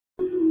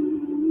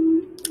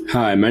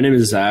Hi, my name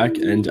is Zach,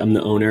 and I'm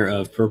the owner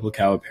of Purple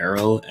Cow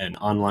Apparel, an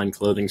online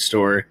clothing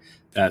store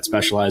that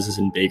specializes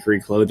in bakery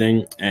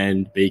clothing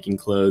and baking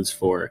clothes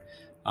for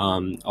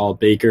all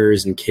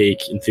bakers and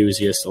cake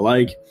enthusiasts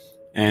alike.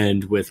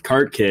 And with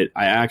CartKit,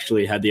 I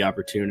actually had the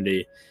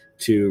opportunity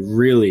to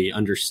really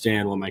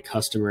understand what my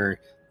customer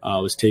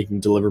was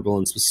taking deliverable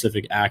and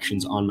specific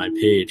actions on my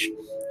page.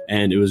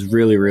 And it was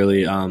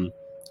really,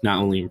 not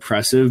only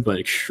impressive, but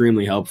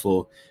extremely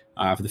helpful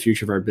for the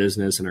future of our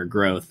business and our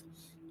growth.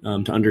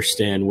 To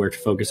understand where to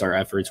focus our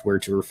efforts, where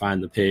to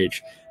refine the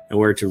page, and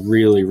where to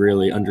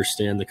really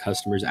understand the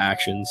customer's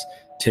actions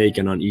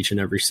taken on each and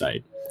every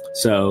site.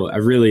 So I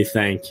really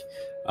thank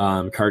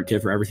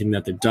CartKit for everything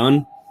that they've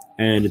done,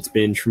 and it's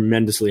been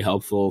tremendously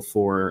helpful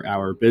for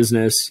our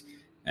business,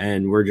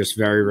 and we're just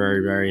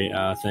very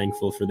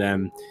thankful for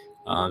them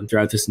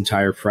throughout this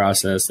entire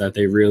process, that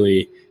they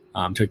really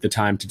took the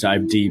time to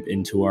dive deep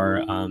into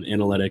our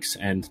analytics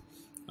and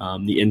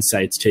the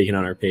insights taken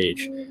on our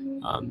page.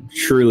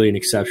 Truly an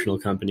exceptional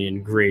company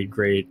and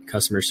great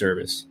customer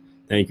service.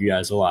 Thank you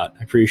guys a lot.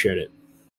 I appreciate it.